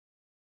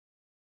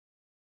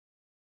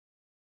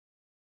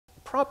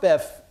Prop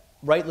F,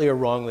 rightly or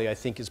wrongly, I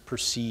think is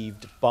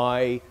perceived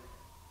by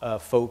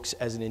folks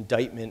as an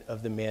indictment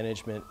of the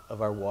management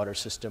of our water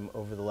system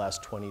over the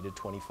last 20 to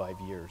 25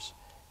 years.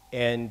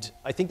 And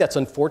I think that's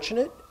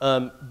unfortunate,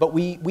 but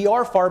we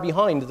are far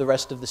behind the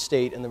rest of the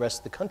state and the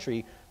rest of the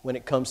country when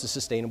it comes to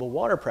sustainable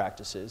water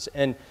practices.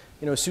 And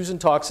you know, Susan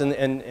talks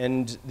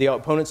and the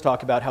opponents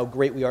talk about how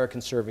great we are at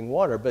conserving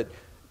water, but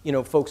you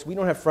know, folks, we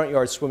don't have front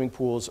yard swimming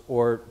pools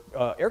or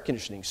air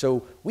conditioning,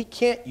 so we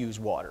can't use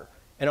water.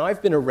 And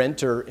I've been a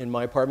renter in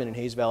my apartment in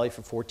Hayes Valley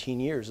for 14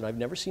 years, and I've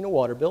never seen a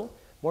water bill.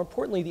 More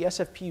importantly, the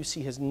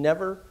SFPUC has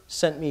never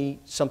sent me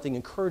something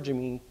encouraging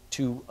me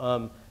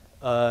to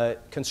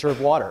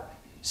conserve water.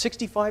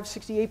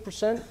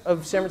 68%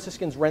 of San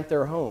Franciscans rent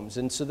their homes,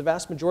 and so the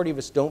vast majority of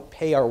us don't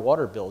pay our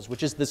water bills,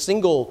 which is the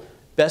single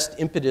best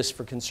impetus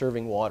for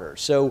conserving water.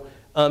 So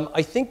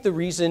I think the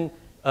reason,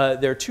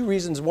 there are two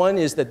reasons. One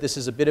is that this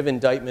is a bit of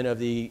indictment of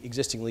the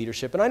existing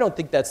leadership, and I don't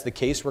think that's the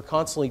case. We're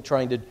constantly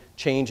trying to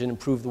change and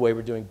improve the way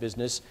we're doing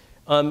business.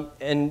 You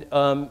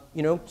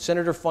know,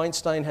 Senator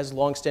Feinstein has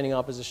longstanding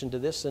opposition to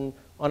this, and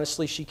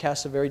honestly, she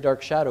casts a very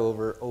dark shadow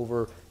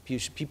over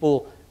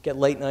people get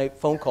late night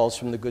phone calls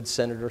from the good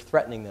senator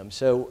threatening them.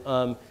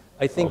 So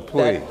I think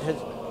that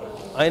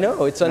I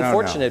know, it's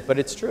unfortunate, but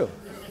it's true.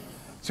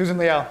 Susan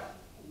Leal.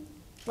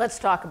 Let's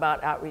talk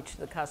about outreach to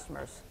the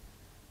customers.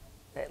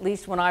 At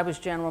least when I was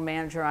general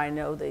manager, I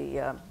know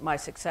my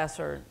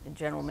successor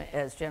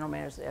as general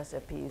manager of the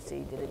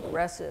SFPUC did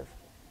aggressive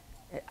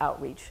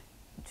outreach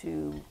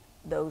to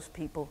those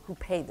people who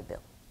pay the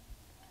bill.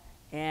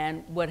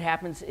 And what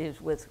happens is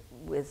with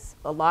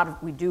a lot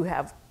of, we do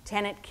have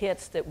tenant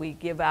kits that we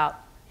give out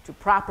to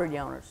property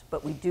owners,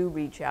 but we do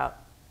reach out,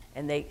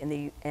 and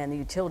the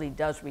utility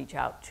does reach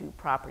out to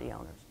property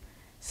owners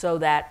so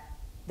that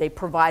they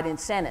provide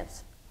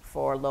incentives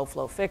for low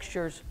flow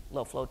fixtures,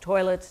 low flow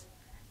toilets,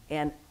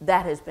 and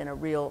that has been a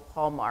real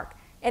hallmark.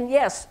 And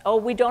yes,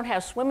 we don't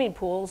have swimming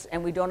pools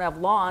and we don't have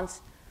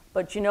lawns,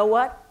 but you know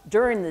what?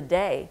 During the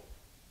day,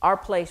 our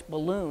place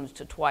balloons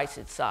to twice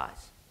its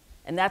size.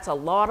 And that's a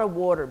lot of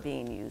water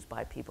being used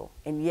by people.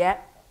 And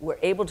yet, we're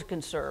able to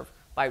conserve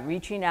by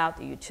reaching out.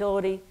 The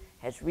utility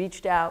has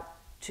reached out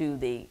to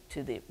the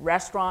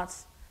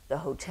restaurants, the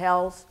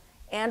hotels,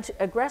 and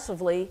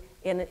aggressively,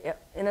 in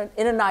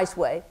a nice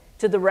way,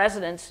 to the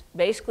residents,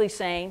 basically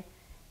saying,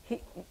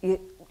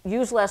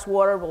 use less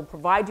water, we'll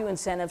provide you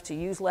incentive to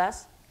use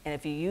less, and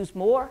if you use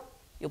more,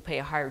 you'll pay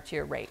a higher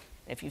tier rate.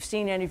 And if you've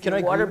seen any of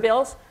your water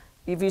bills,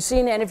 if you've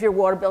seen any of your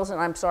water bills, and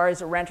I'm sorry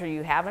as a renter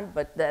you haven't,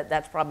 but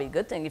that's probably a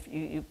good thing if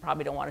you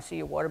probably don't want to see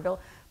your water bill.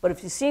 But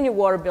if you've seen your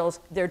water bills,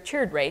 they're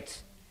tiered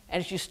rates,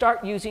 and as you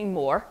start using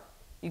more,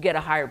 you get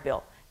a higher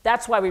bill.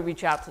 That's why we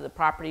reach out to the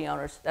property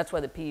owners. That's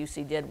what the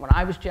PUC did when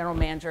I was general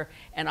manager,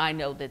 and I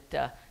know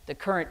that the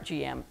current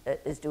GM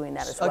is doing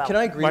that as well. Can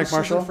I agree with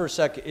Susan for a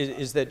sec?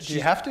 Is that do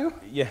you have to?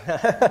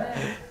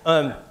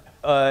 Yeah.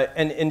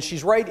 And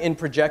she's right in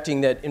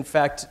projecting that, in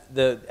fact,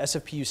 the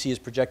SFPUC is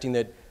projecting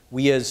that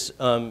we as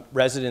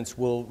residents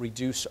will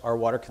reduce our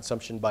water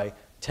consumption by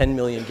 10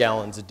 million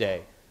gallons a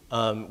day.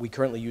 We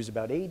currently use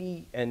about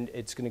 80, and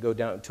it's going to go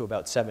down to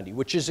about 70,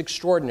 which is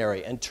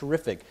extraordinary and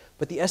terrific.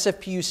 But the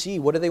SFPUC,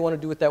 what do they want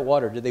to do with that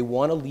water? Do they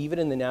want to leave it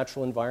in the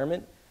natural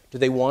environment? Do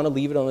they want to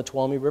leave it on the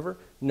Tuolumne River?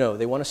 No,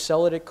 they want to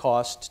sell it at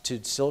cost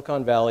to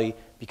Silicon Valley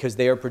because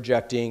they are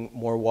projecting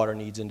more water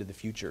needs into the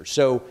future.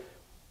 So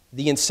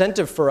the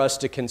incentive for us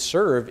to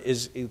conserve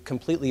is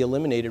completely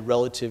eliminated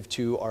relative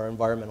to our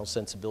environmental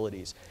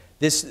sensibilities.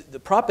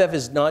 The Prop F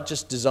is not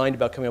just designed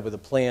about coming up with a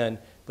plan,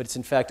 but it's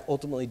in fact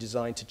ultimately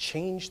designed to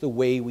change the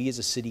way we as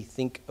a city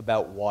think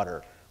about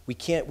water.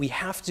 We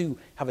have to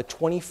have a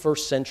 21st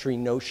century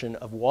notion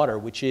of water,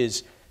 which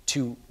is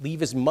to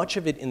leave as much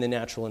of it in the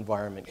natural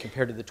environment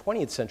compared to the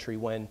 20th century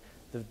when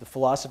the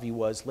philosophy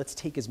was, let's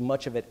take as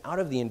much of it out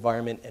of the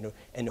environment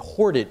and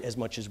hoard it as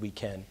much as we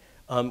can.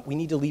 We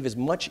need to leave as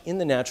much in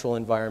the natural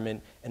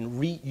environment and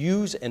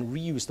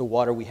reuse the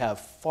water we have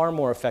far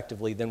more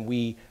effectively than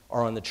we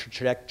are on the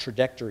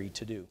trajectory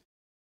to do.